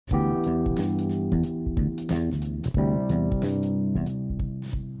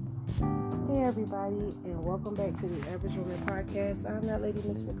everybody, and welcome back to the Average Woman Podcast. I'm that lady,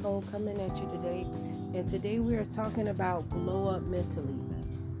 Miss Nicole, coming at you today, and today we are talking about glow up mentally.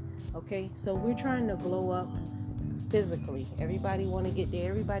 Okay, so we're trying to glow up physically. Everybody want to get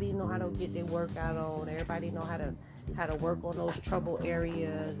there. Everybody know how to get their workout on. Everybody know how to work on those trouble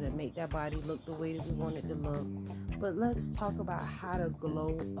areas and make that body look the way that we want it to look. But let's talk about how to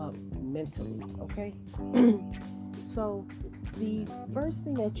glow up mentally. Okay, so the first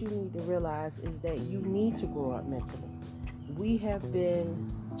thing that you need to realize is that you need to grow up mentally. We have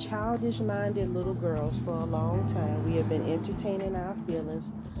been childish-minded little girls for a long time. We have been entertaining our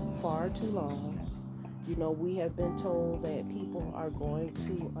feelings far too long. You know, we have been told that people are going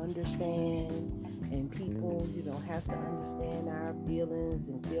to understand, and people, have to understand our feelings.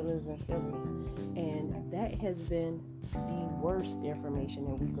 And that has been the worst information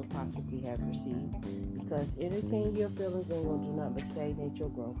that we could possibly have received, because entertaining your feelings ain't going to do nothing but stagnate your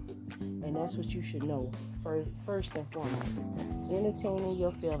growth. And that's what you should know first and foremost. Entertaining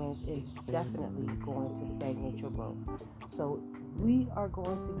your feelings is definitely going to stagnate your growth. So we are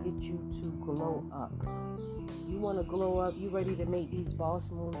going to get you to glow up. You want to glow up, you ready to make these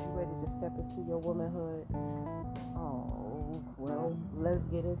boss moves, you ready to step into your womanhood. Well, let's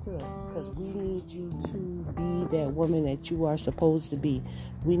get into it, because we need you to be that woman that you are supposed to be.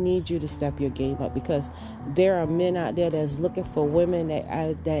 We need you to step your game up, because there are men out there that's looking for women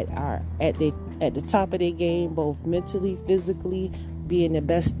that are at the top of their game, both mentally, physically, being the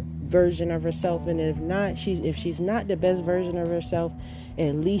best version of herself. And if she's not the best version of herself,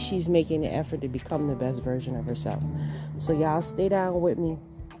 at least she's making the effort to become the best version of herself. So y'all stay down with me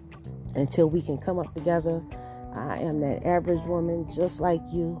until we can come up together. I am that average woman just like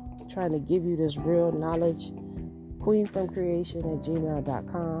you, trying to give you this real knowledge.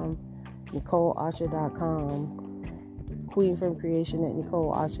 queenfromcreation@gmail.com, NicoleArcher.com,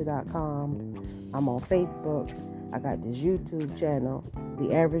 queenfromcreation@NicoleArcher.com. I'm on Facebook. I got this YouTube channel,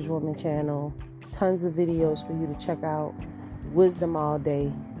 the Average Woman channel. Tons of videos for you to check out. Wisdom all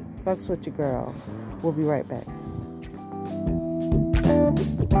day. Fucks with your girl. We'll be right back.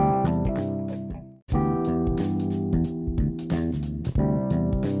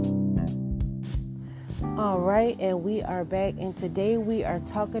 Alright, and we are back, and today we are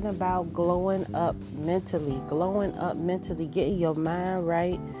talking about glowing up mentally, getting your mind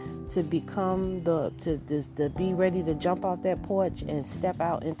right to become to be ready to jump off that porch and step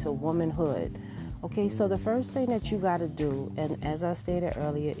out into womanhood. Okay, so the first thing that you got to do, and as I stated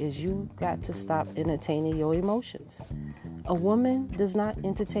earlier, is you got to stop entertaining your emotions. A woman does not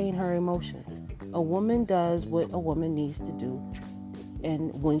entertain her emotions. A woman does what a woman needs to do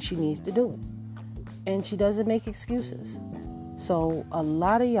and when she needs to do it. And she doesn't make excuses. So a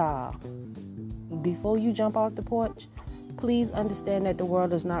lot of y'all, before you jump off the porch, please understand that the world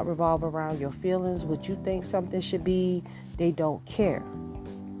does not revolve around your feelings. What you think something should be, they don't care.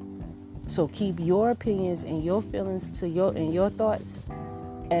 So keep your opinions and your feelings and your thoughts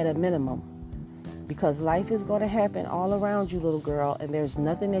at a minimum, because life is going to happen all around you, little girl, and there's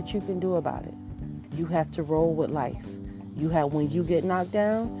nothing that you can do about it. You have to roll with life. When you get knocked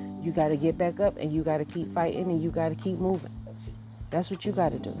down, you got to get back up, and you got to keep fighting, and you got to keep moving. That's what you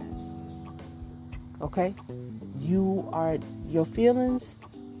got to do. Okay? Your feelings,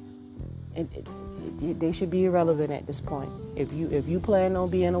 and they should be irrelevant at this point. If you plan on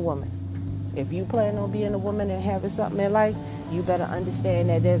being a woman, and having something in life, you better understand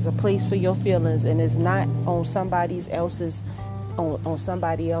that there's a place for your feelings, and it's not on somebody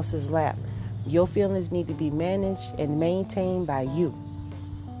else's lap. Your feelings need to be managed and maintained by you.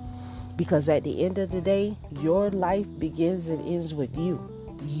 Because at the end of the day, your life begins and ends with you.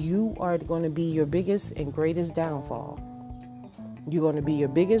 You are going to be your biggest and greatest downfall. You're going to be your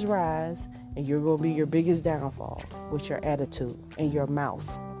biggest rise, and you're going to be your biggest downfall with your attitude and your mouth.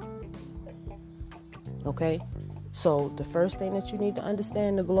 Okay? So the first thing that you need to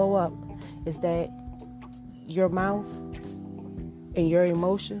understand to glow up is that your mouth and your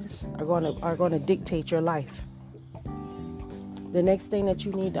emotions are going to dictate your life. The next thing that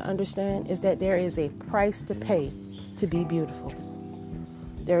you need to understand is that there is a price to pay to be beautiful.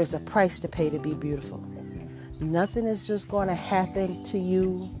 There is a price to pay to be beautiful. Nothing is just going to happen to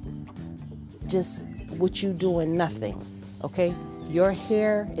you just with you doing nothing. Okay? Your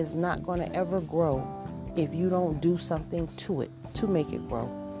hair is not going to ever grow if you don't do something to it to make it grow.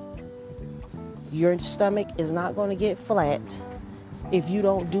 Your stomach is not going to get flat if you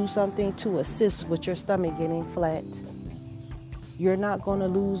don't do something to assist with your stomach getting flat. You're not going to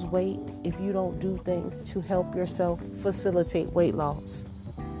lose weight if you don't do things to help yourself facilitate weight loss.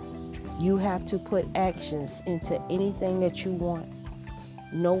 You have to put actions into anything that you want.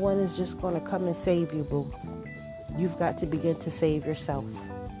 No one is just going to come and save you, boo. You've got to begin to save yourself.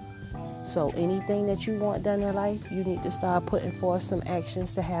 So anything that you want done in life, you need to start putting forth some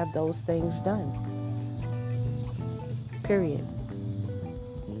actions to have those things done. Period.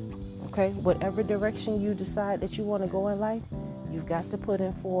 Okay? Whatever direction you decide that you want to go in life, you've got to put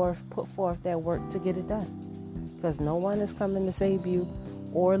forth that work to get it done. Because no one is coming to save you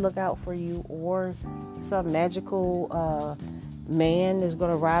or look out for you, or some magical man is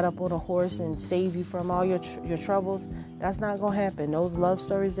going to ride up on a horse and save you from all your troubles. That's not going to happen. Those love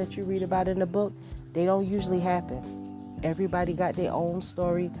stories that you read about in the book, they don't usually happen. Everybody got their own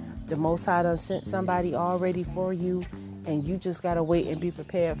story. The Most High done sent somebody already for you, and you just got to wait and be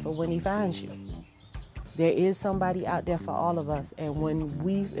prepared for when he finds you. There is somebody out there for all of us. And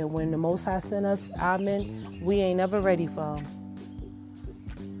when the Most High sent us our men, we ain't never ready for them.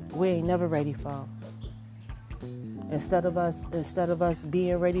 We ain't never ready for them. Instead of us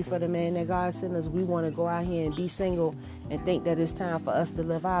being ready for the man that God sent us, we want to go out here and be single and think that it's time for us to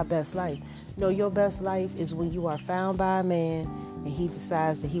live our best life. No, your best life is when you are found by a man and he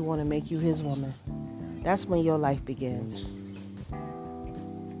decides that he want to make you his woman. That's when your life begins.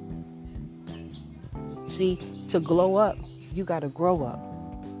 See, to glow up, you got to grow up.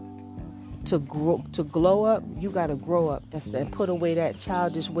 To glow up, you got to grow up and put away that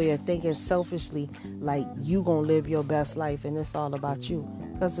childish way of thinking selfishly like you going to live your best life and it's all about you.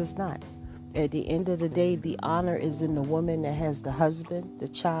 Because it's not. At the end of the day, the honor is in the woman that has the husband, the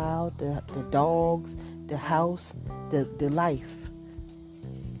child, the dogs, the house, the life.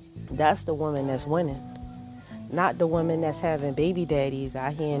 That's the woman that's winning. Not the woman that's having baby daddies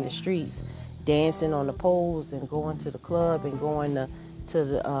out here in the streets dancing on the poles and going to the club and going to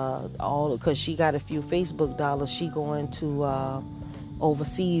the all because she got a few Facebook dollars. She going to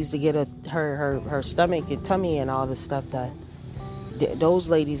overseas to get her stomach and tummy and all this stuff done. Those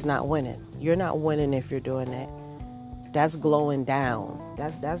ladies not winning. You're not winning if you're doing that. That's glowing down.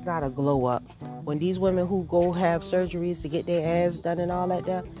 That's not a glow up. When these women who go have surgeries to get their ass done and all that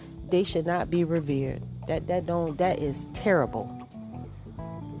there, they should not be revered. That is terrible.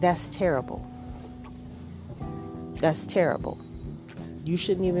 That's terrible. That's terrible. You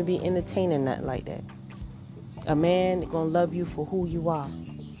shouldn't even be entertaining nothing like that. A man gonna love you for who you are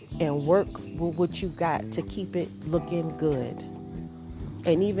and work with what you got to keep it looking good.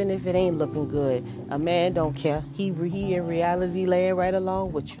 And even if it ain't looking good, a man don't care. He in reality land right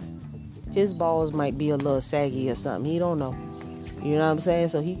along with you. His balls might be a little saggy or something. He don't know. You know what I'm saying?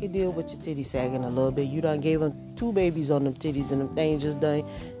 So he can deal with your titties sagging a little bit. You done gave him 2 babies on them titties and them things just done.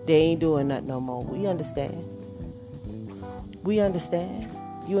 They ain't doing nothing no more. We understand. We understand.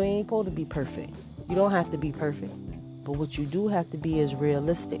 You ain't supposed to be perfect. You don't have to be perfect. But what you do have to be is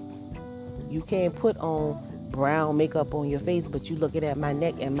realistic. You can't put on brown makeup on your face, but you looking at my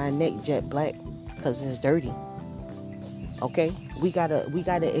neck and my neck jet black because it's dirty. Okay? We gotta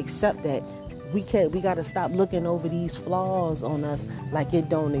accept that. We gotta stop looking over these flaws on us like it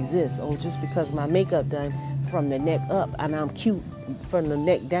don't exist. Oh, just because my makeup done from the neck up and I'm cute from the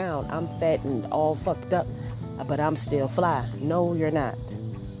neck down, I'm fat and all fucked up, but I'm still fly. No, you're not.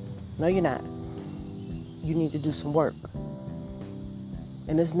 No, you're not. You need to do some work.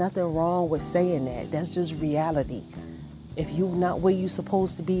 And there's nothing wrong with saying that. That's just reality. If you're not where you're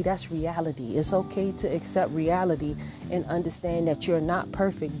supposed to be, that's reality. It's okay to accept reality and understand that you're not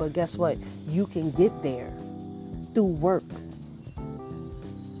perfect, but guess what? You can get there through work.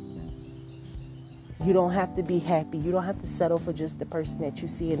 You don't have to be happy. You don't have to settle for just the person that you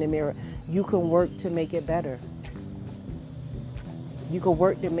see in the mirror. You can work to make it better. You can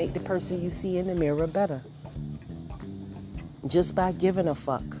work to make the person you see in the mirror better. Just by giving a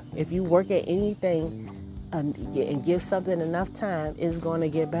fuck. If you work at anything and give something enough time, it's going to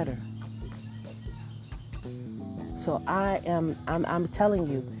get better. So I'm telling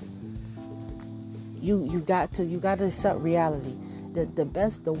you, you got to accept reality.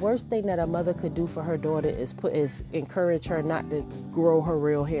 The worst thing that a mother could do for her daughter is encourage her not to grow her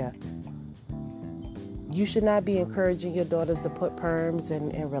real hair. You should not be encouraging your daughters to put perms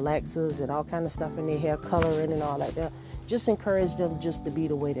and relaxers and all kind of stuff in their hair, coloring and all like that. Just encourage them just to be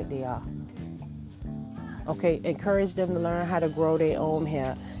the way that they are. Okay, encourage them to learn how to grow their own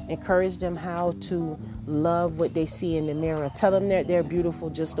hair. Encourage them how to love what they see in the mirror. Tell them that they're beautiful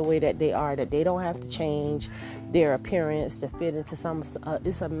just the way that they are, that they don't have to change their appearance to fit into some.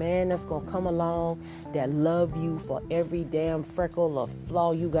 It's a man that's going to come along that love you for every damn freckle or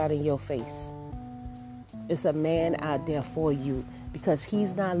flaw you got in your face. It's a man out there for you because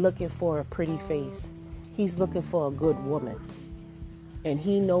he's not looking for a pretty face. He's looking for a good woman. And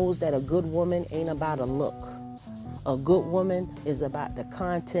he knows that a good woman ain't about a look. A good woman is about the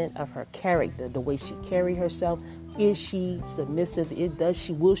content of her character, the way she carry herself. Is she submissive?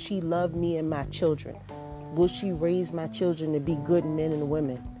 Will she love me and my children? Will she raise my children to be good men and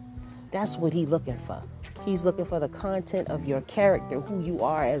women? That's what he's looking for. He's looking for the content of your character, who you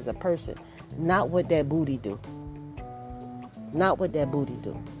are as a person, not what that booty do. Not what that booty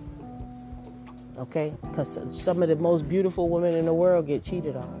do. Okay? Because some of the most beautiful women in the world get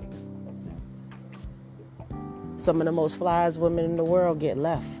cheated on. Some of the most flyest women in the world get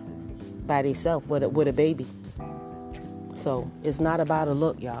left by themselves with a baby. So it's not about a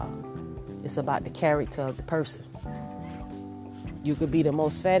look, y'all. It's about the character of the person. You could be the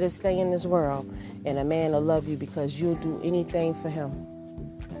most fattest thing in this world, and a man will love you because you'll do anything for him.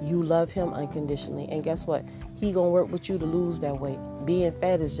 You love him unconditionally. And guess what? He gonna work with you to lose that weight. Being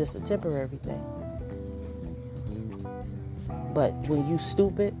fat is just a temporary thing. But when you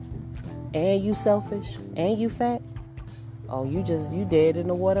stupid, and you selfish, and you fat, oh, you dead in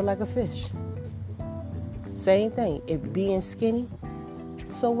the water like a fish. Same thing. If being skinny,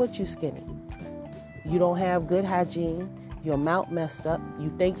 so what you skinny? You don't have good hygiene. Your mouth messed up.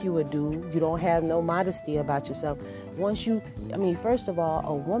 You think you a dude. You don't have no modesty about yourself. First of all,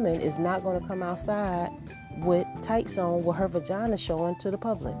 a woman is not going to come outside with tights on with her vagina showing to the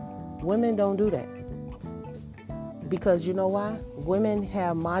public. Women don't do that. Because you know why? Women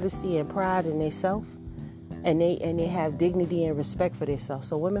have modesty and pride in themselves, and they have dignity and respect for themselves.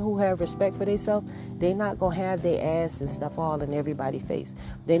 So women who have respect for themselves, they're not gonna have their ass and stuff all in everybody's face.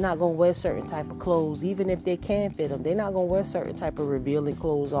 They're not gonna wear certain type of clothes, even if they can fit them. They're not gonna wear certain type of revealing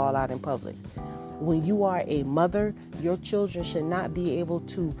clothes all out in public. When you are a mother, your children should not be able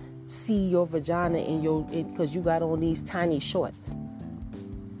to see your vagina because you got on these tiny shorts.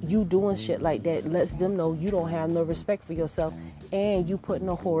 You doing shit like that lets them know you don't have no respect for yourself, and you putting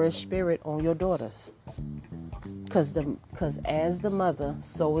a whorish spirit on your daughters. Because as the mother,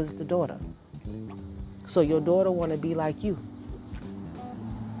 so is the daughter. So your daughter want to be like you.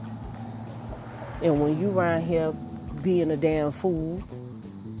 And when you around here being a damn fool,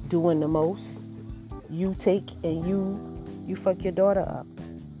 doing the most, you take and you fuck your daughter up.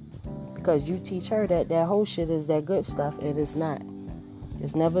 Because you teach her that whole shit is that good stuff, and it's not.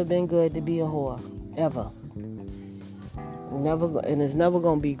 It's never been good to be a whore, ever. And it's never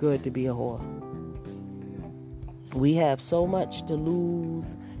going to be good to be a whore. We have so much to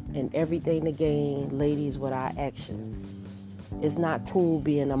lose and everything to gain, ladies, with our actions. It's not cool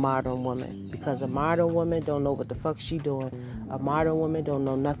being a modern woman, because a modern woman don't know what the fuck she doing. A modern woman don't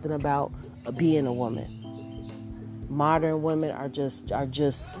know nothing about being a woman. Modern women are just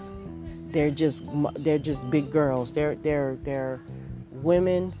they're just big girls. They're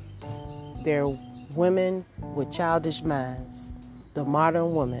women. They're women with childish minds. The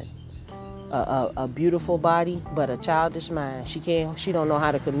modern woman, a beautiful body but a childish mind. She don't know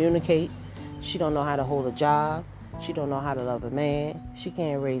how to communicate. She don't know how to hold a job. She don't know how to love a man. She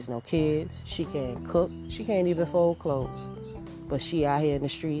can't raise no kids. She can't cook. She can't even fold clothes. But she out here in the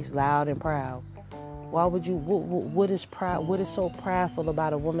streets, loud and proud. Why would you? What is pride? What is so prideful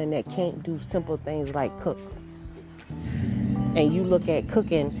about a woman that can't do simple things like cook? And you look at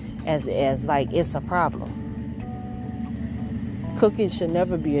cooking as like it's a problem. Cooking should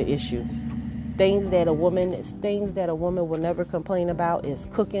never be an issue. Things that a woman will never complain about is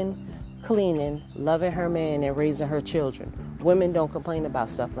cooking, cleaning, loving her man, and raising her children. Women don't complain about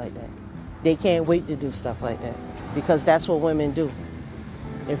stuff like that. They can't wait to do stuff like that, because that's what women do.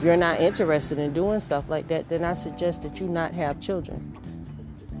 If you're not interested in doing stuff like that, then I suggest that you not have children.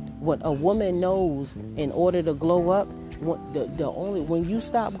 What a woman knows, in order to glow up, when you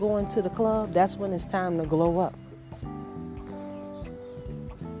stop going to the club, that's when it's time to glow up.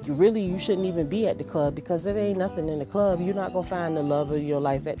 You shouldn't even be at the club, because there ain't nothing in the club. You're not going to find the love of your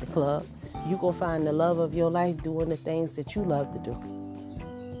life at the club. You're going to find the love of your life doing the things that you love to do.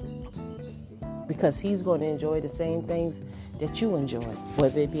 Because he's going to enjoy the same things that you enjoy.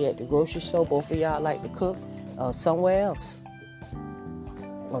 Whether it be at the grocery store, both of y'all like to cook, or somewhere else.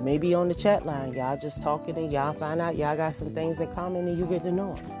 Or maybe on the chat line, y'all just talking and y'all find out y'all got some things in common and you get to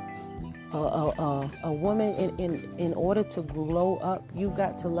know them. A woman, in order to glow up, you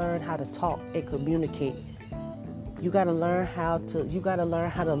got to learn how to talk and communicate. You got to learn how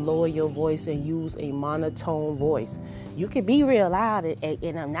to lower your voice and use a monotone voice. You can be real loud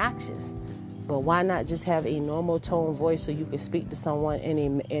and obnoxious, but why not just have a normal tone voice so you can speak to someone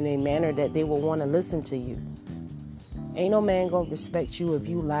in a manner that they will want to listen to you? Ain't no man gonna respect you if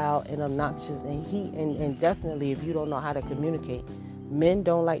you loud and obnoxious, and definitely if you don't know how to communicate. Men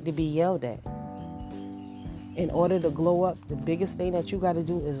don't like to be yelled at. In order to glow up, the biggest thing that you got to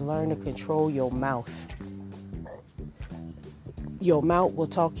do is learn to control your mouth. Your mouth will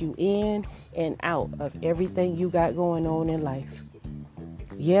talk you in and out of everything you got going on in life.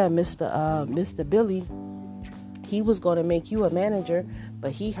 Yeah, Mr. Billy, he was going to make you a manager,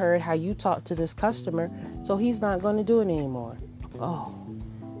 but he heard how you talk to this customer, so he's not going to do it anymore. Oh,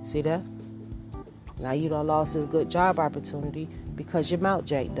 see that? Now you done lost this good job opportunity because your mouth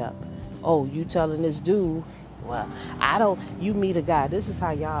jacked up. Oh, you telling this dude, well, you meet a guy. This is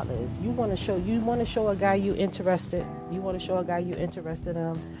how y'all is. You want to show a guy you interested. You want to show a guy you interested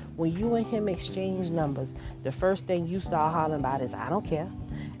in him. When you and him exchange numbers, the first thing you start hollering about is, I don't care.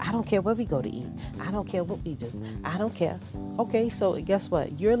 I don't care where we go to eat. I don't care what we do. I don't care. Okay, so guess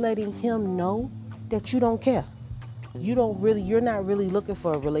what? You're letting him know that you don't care. You're not really looking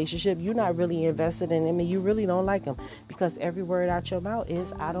for a relationship. You're not really invested in him, and you really don't like him, because every word out your mouth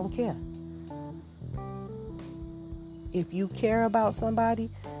is, I don't care. If you care about somebody,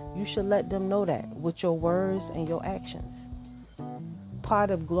 you should let them know that with your words and your actions. Part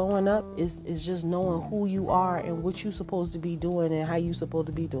of growing up is just knowing who you are and what you're supposed to be doing and how you're supposed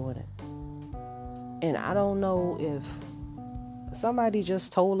to be doing it. And I don't know if somebody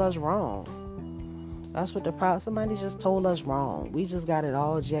just told us wrong. That's what somebody just told us wrong. We just got it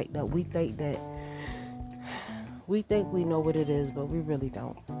all jacked up. We think we know what it is, but we really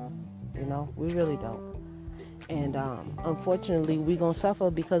don't. We really don't. And unfortunately, we're going to suffer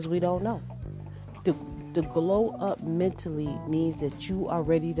because we don't know. The glow up mentally means that you are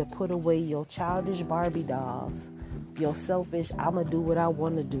ready to put away your childish Barbie dolls, your selfish, I'm going to do what I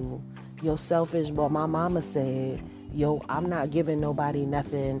want to do, your selfish, well, my mama said, I'm not giving nobody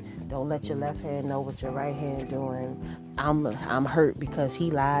nothing. Don't let your left hand know what your right hand doing. I'm hurt because he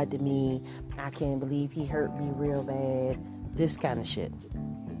lied to me. I can't believe he hurt me real bad. This kind of shit.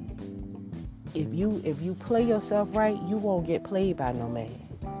 If you play yourself right, you won't get played by no man.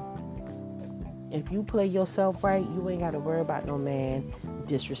 If you play yourself right, you ain't got to worry about no man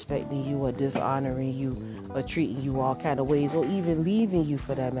disrespecting you or dishonoring you or treating you all kind of ways, or even leaving you,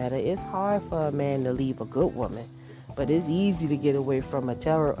 for that matter. It's hard for a man to leave a good woman, but it's easy to get away from a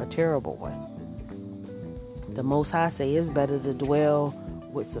terrible one. The Most High say it's better to dwell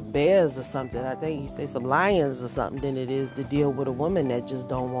with some bears or something. I think he say some lions or something than it is to deal with a woman that just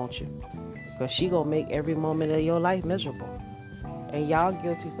don't want you. Because she gonna make every moment of your life miserable. And y'all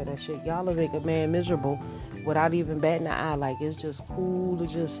guilty for that shit. Y'all will make a man miserable without even batting an eye. Like, it's just cool to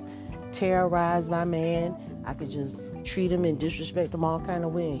just terrorize my man. I could just treat him and disrespect him all kind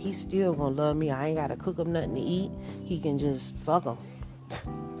of way, and he still gonna love me. I ain't gotta cook him nothing to eat. He can just fuck him.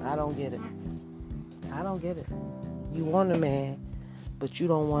 I don't get it. You want a man, but you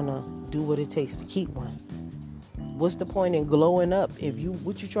don't want to do what it takes to keep one. What's the point in glowing up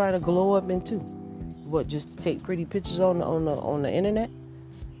what you trying to glow up into? What, just to take pretty pictures on the internet?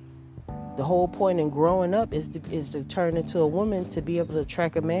 The whole point in growing up is to turn into a woman, to be able to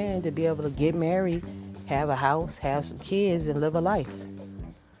attract a man, to be able to get married, have a house, have some kids, and live a life.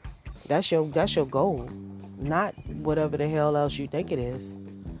 That's your goal, not whatever the hell else you think it is.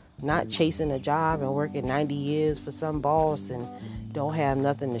 Not chasing a job and working 90 years for some boss and don't have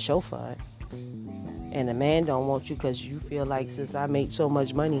nothing to show for it. And a man don't want you because you feel like, since I make so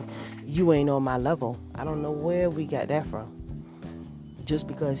much money, you ain't on my level. I don't know where we got that from. Just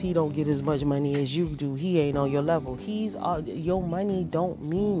because he don't get as much money as you do, he ain't on your level. Your money don't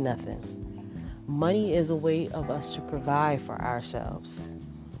mean nothing. Money is a way of us to provide for ourselves.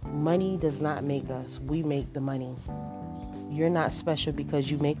 Money does not make us. We make the money. You're not special because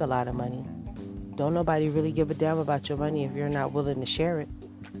you make a lot of money. Don't nobody really give a damn about your money if you're not willing to share it.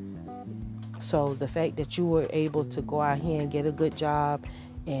 So the fact that you were able to go out here and get a good job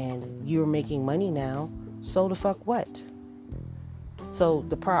and you're making money now, so the fuck what? So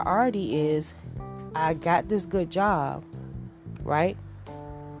the priority is, I got this good job, right?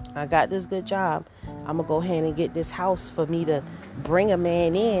 I got this good job. I'm going to go ahead and get this house for me to bring a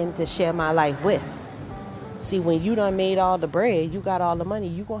man in to share my life with. See, when you done made all the bread, you got all the money,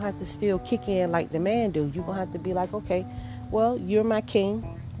 you're going to have to still kick in like the man do. You're going to have to be like, okay, well, you're my king,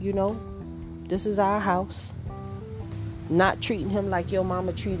 this is our house. Not treating him like your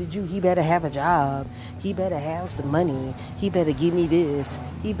mama treated you. He better have a job. He better have some money. He better give me this.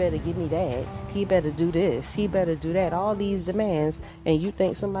 He better give me that. He better do this. He better do that. All these demands. And you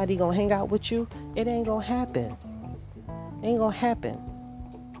think somebody gonna hang out with you? It ain't gonna happen. It ain't gonna happen.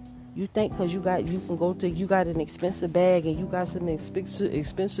 You think because you got an expensive bag and you got some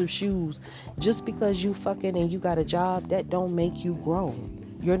expensive shoes, just because you fucking and you got a job, that don't make you grown.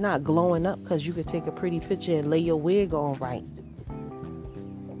 You're not glowing up because you could take a pretty picture and lay your wig on right.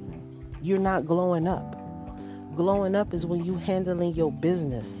 You're not glowing up. Glowing up is when you handling your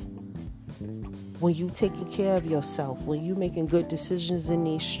business. when you taking care of yourself, when you making good decisions in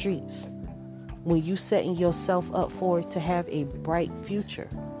these streets, when you setting yourself up for to have a bright future,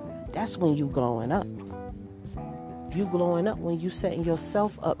 that's when you glowing up. You glowing up when you setting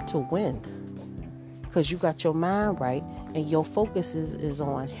yourself up to win, because you got your mind right and your focus is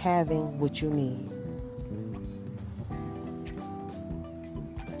on having what you need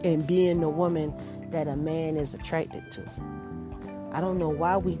and being the woman that a man is attracted to. I don't know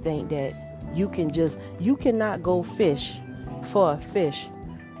why we think that you cannot go fish for a fish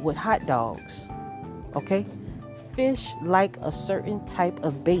with hot dogs. Okay? Fish like a certain type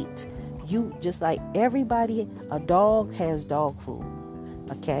of bait. You just like everybody, a dog has dog food.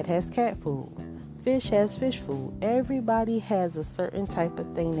 A cat has cat food. Fish has fish food. Everybody has a certain type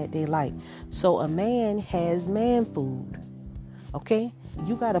of thing that they like. So a man has man food. Okay?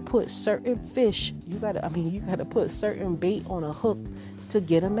 You got to put certain fish, you got to put certain bait on a hook to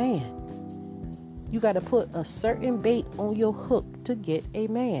get a man. You got to put a certain bait on your hook to get a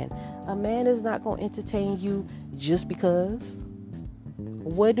man. A man is not going to entertain you just because.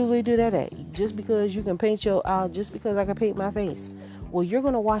 Where do we do that at? Just because you can paint just because I can paint my face. Well, you're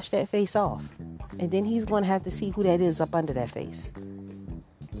going to wash that face off. And then he's going to have to see who that is up under that face.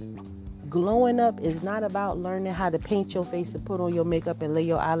 Glowing up is not about learning how to paint your face and put on your makeup and lay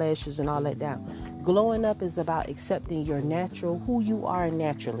your eyelashes and all that down. Glowing up is about accepting your natural, who you are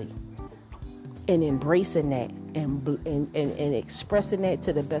naturally, and embracing that and expressing that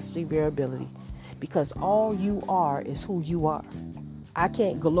to the best of your ability, because all you are is who you are. I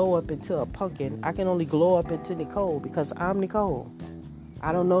can't glow up into a pumpkin. I can only glow up into Nicole because I'm Nicole.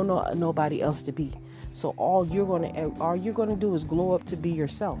 I don't know nobody else to be. So all you're gonna do is glow up to be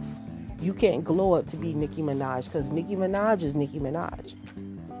yourself. You can't glow up to be Nicki Minaj, because Nicki Minaj is Nicki Minaj.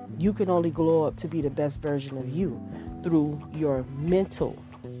 You can only glow up to be the best version of you through your mental.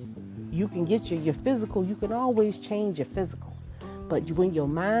 You can get your physical. You can always change your physical. But when your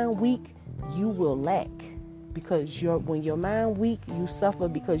mind weak, you will lack. Because when your mind weak, you suffer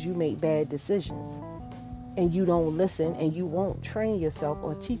because you make bad decisions. And you don't listen, and you won't train yourself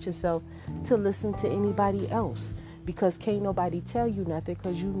or teach yourself to listen to anybody else. Because can't nobody tell you nothing,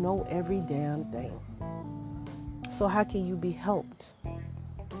 because you know every damn thing. So how can you be helped?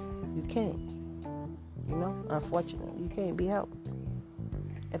 You can't. Unfortunately, you can't be helped.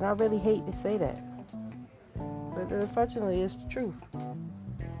 And I really hate to say that. But unfortunately, it's the truth.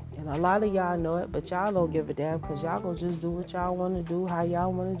 And a lot of y'all know it, but y'all don't give a damn, because y'all gonna just do what y'all want to do, how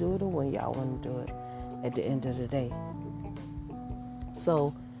y'all want to do it, or when y'all want to do it at the end of the day.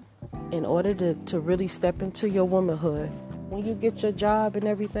 So in order to really step into your womanhood, when you get your job and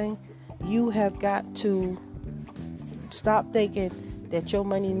everything, you have got to stop thinking that your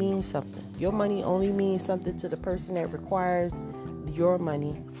money means something. Your money only means something to the person that requires your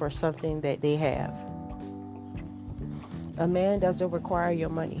money for something that they have. A man doesn't require your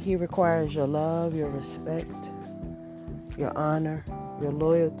money. He requires your love, your respect, your honor, your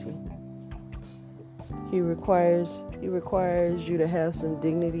loyalty. He requires you to have some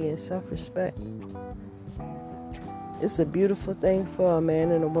dignity and self-respect. It's a beautiful thing for a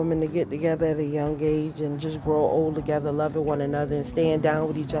man and a woman to get together at a young age and just grow old together, loving one another and staying down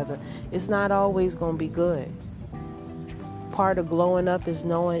with each other. It's not always going to be good. Part of glowing up is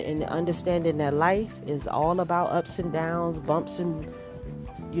knowing and understanding that life is all about ups and downs, bumps, and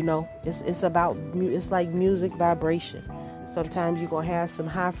it's like music vibration. Sometimes you're going to have some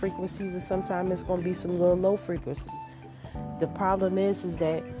high frequencies, and sometimes it's going to be some little low frequencies. The problem is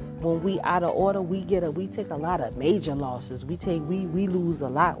that when we out of order, we take a lot of major losses. We lose a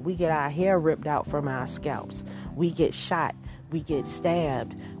lot. We get our hair ripped out from our scalps. We get shot. We get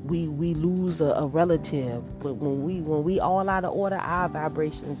stabbed. We lose a relative. But when we all out of order, our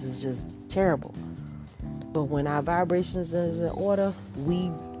vibrations is just terrible. But when our vibrations is in order,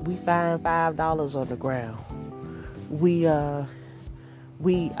 we find $5 on the ground.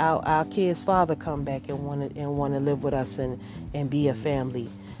 Our kid's father come back and want to live with us and be a family.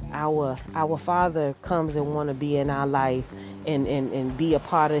 Our father comes and want to be in our life and be a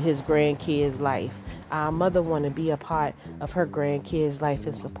part of his grandkids' life. Our mother want to be a part of her grandkids' life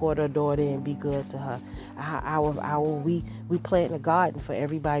and support her daughter and be good to her. We plant a garden for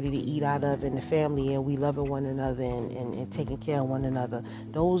everybody to eat out of in the family, and we loving one another and taking care of one another.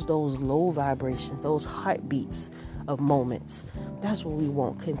 Those low vibrations, those heartbeats of moments, that's what we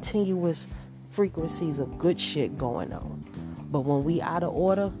want. Continuous frequencies of good shit going on. But when we out of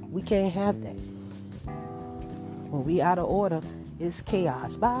order, we can't have that. When we out of order, it's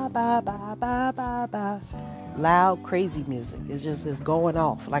chaos. Bye, bye, bye, bye, bye, bye. Loud, crazy music. It's going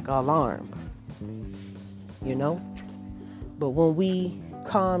off like an alarm. But when we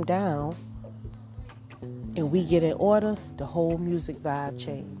calm down and we get in order, the whole music vibe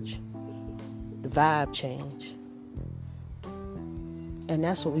change. The vibe change. And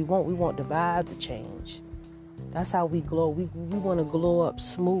that's what we want. We want the vibe to change. That's how we glow. We want to glow up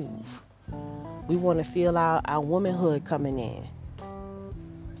smooth. We want to feel our womanhood coming in.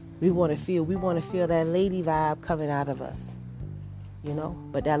 We want to feel that lady vibe coming out of us. You know?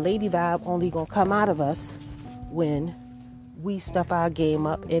 But that lady vibe only going to come out of us when we step our game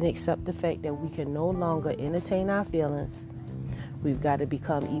up and accept the fact that we can no longer entertain our feelings. We've got to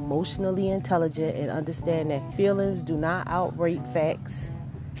become emotionally intelligent and understand that feelings do not outrate facts.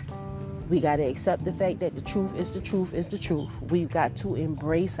 We got to accept the fact that the truth is the truth is the truth. We've got to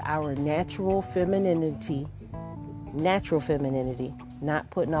embrace our natural femininity, not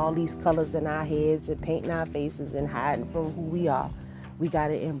putting all these colors in our heads and painting our faces and hiding from who we are. We got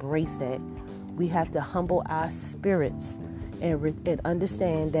to embrace that. We have to humble our spirits and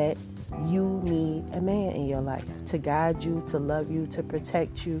understand that you need a man in your life to guide you, to love you, to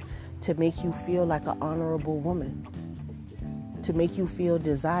protect you, to make you feel like an honorable woman, to make you feel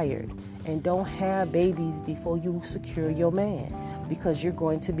desired. And don't have babies before you secure your man, because you're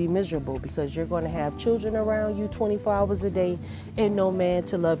going to be miserable, because you're going to have children around you 24 hours a day and no man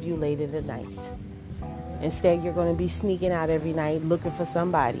to love you late in the night. Instead, you're going to be sneaking out every night looking for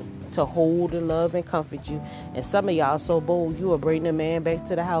somebody to hold and love and comfort you. And some of y'all so bold, you will bring the man back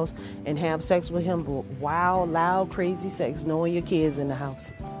to the house and have sex with him. Wild, loud, crazy sex, knowing your kids in the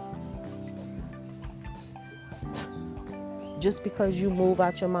house. Just because you move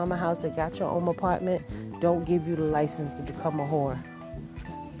out your mama house and got your own apartment, don't give you the license to become a whore.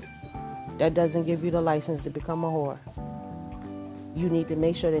 That doesn't give you the license to become a whore. You need to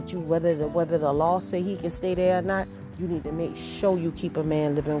make sure that you, whether the law say he can stay there or not, you need to make sure you keep a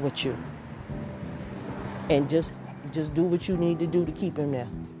man living with you. And just do what you need to do to keep him there.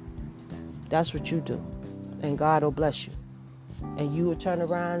 That's what you do. And God will bless you. And you will turn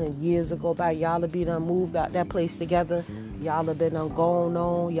around and years will go by, y'all will be done moved out that place together. Y'all have been gone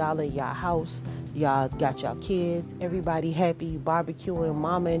on. Y'all in your house. Y'all got your kids. Everybody happy. You barbecuing.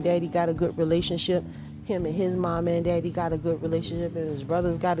 Mama and daddy got a good relationship. Him and his mama and daddy got a good relationship. And his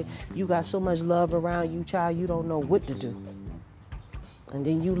brothers you got so much love around you, child, you don't know what to do. And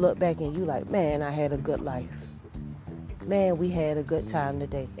then you look back and you like, man, I had a good life. Man, we had a good time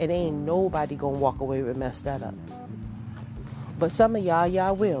today. And ain't nobody gonna walk away and mess that up. But some of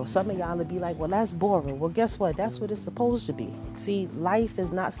y'all will. Some of y'all will be like, well, that's boring. Well, guess what? That's what it's supposed to be. See, life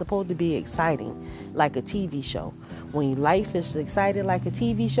is not supposed to be exciting like a TV show. When life is exciting like a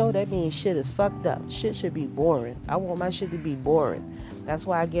TV show, that means shit is fucked up. Shit should be boring. I want my shit to be boring. That's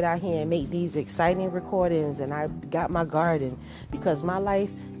why I get out here and make these exciting recordings, and I got my garden. Because my life,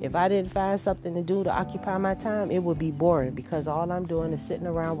 if I didn't find something to do to occupy my time, it would be boring. Because all I'm doing is sitting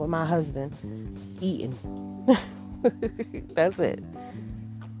around with my husband, eating. That's it.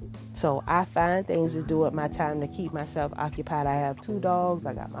 So I find things to do with my time to keep myself occupied. I have 2 dogs.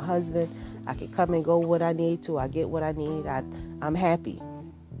 I got my husband. I can come and go what I need to. I get what I need. I'm happy.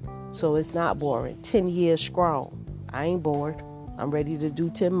 So it's not boring. 10 years strong. I ain't bored. I'm ready to do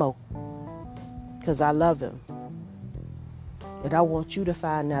 10 more. Because I love him. And I want you to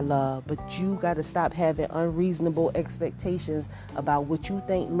find that love. But you got to stop having unreasonable expectations about what you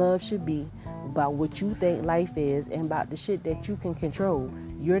think love should be, about what you think life is, and about the shit that you can control.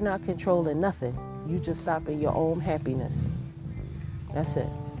 You're not controlling nothing. You just stopping your own happiness. That's it.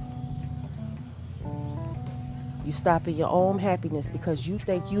 You stopping your own happiness because you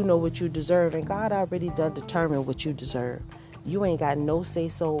think you know what you deserve, and God already done determined what you deserve. You ain't got no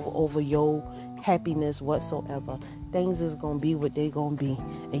say-so over your happiness whatsoever. Things is going to be what they going to be.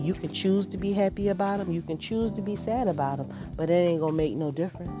 And you can choose to be happy about them. You can choose to be sad about them. But it ain't going to make no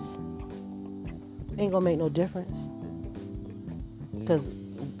difference. Ain't going to make no difference. Because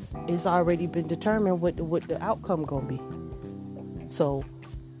it's already been determined what the outcome going to be. So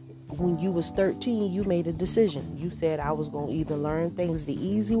when you was 13, you made a decision. You said I was going to either learn things the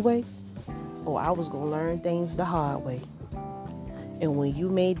easy way or I was going to learn things the hard way. And when you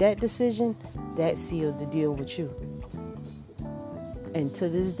made that decision, that sealed the deal with you. And to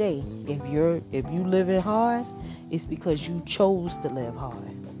this day, if you living hard, it's because you chose to live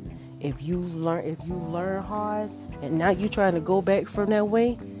hard. If you learn hard and now you're trying to go back from that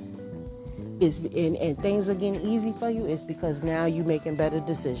way, and things are getting easy for you, it's because now you're making better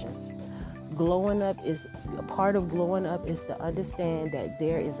decisions. Glowing up is a part of glowing up is to understand that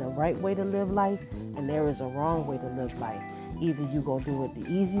there is a right way to live life and there is a wrong way to live life. Either you're going to do it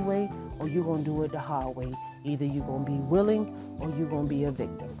the easy way or you're going to do it the hard way. Either you're going to be willing or you're going to be a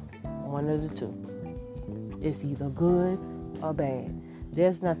victim. One of the two. It's either good or bad.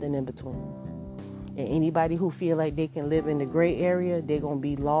 There's nothing in between. And anybody who feel like they can live in the gray area, they're going to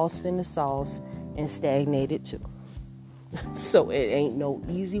be lost in the sauce and stagnated too. So it ain't no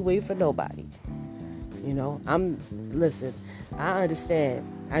easy way for nobody. You know, listen, I understand.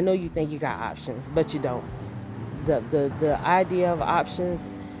 I know you think you got options, but you don't. The idea of options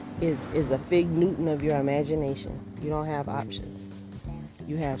is a fig Newton of your imagination. You don't have options.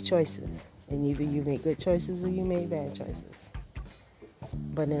 You have choices. And either you make good choices or you make bad choices.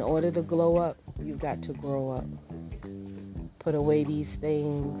 But in order to glow up, you've got to grow up. Put away these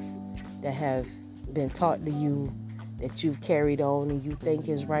things that have been taught to you, that you've carried on and you think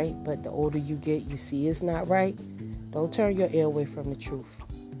is right, but the older you get, you see it's not right. Don't turn your ear away from the truth.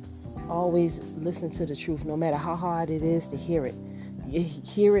 Always listen to the truth, no matter how hard it is to hear it.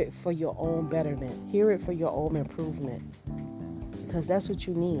 Hear it for your own betterment. Hear it for your own improvement. Because that's what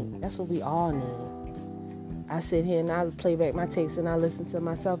you need. That's what we all need. I sit here and I play back my tapes and I listen to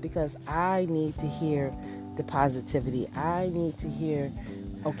myself because I need to hear the positivity. I need to hear,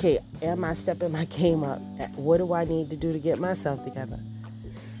 okay, am I stepping my game up? What do I need to do to get myself together?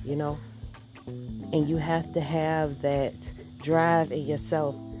 You know? And you have to have that drive in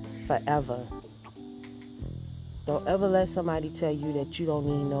yourself forever. Don't ever let somebody tell you that you don't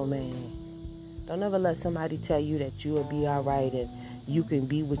need no man. Don't ever let somebody tell you that you will be all right and you can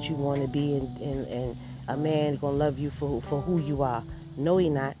be what you want to be and a man gonna love you for who you are. No, he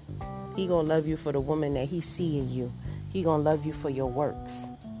not. He gonna love you for the woman that he see in you. He gonna love you for your works.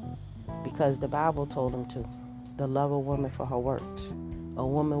 Because the Bible told him to. To love a woman for her works. A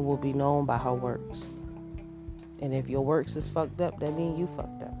woman will be known by her works. And if your works is fucked up, that means you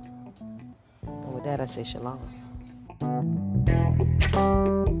fucked up. And with that, I say shalom.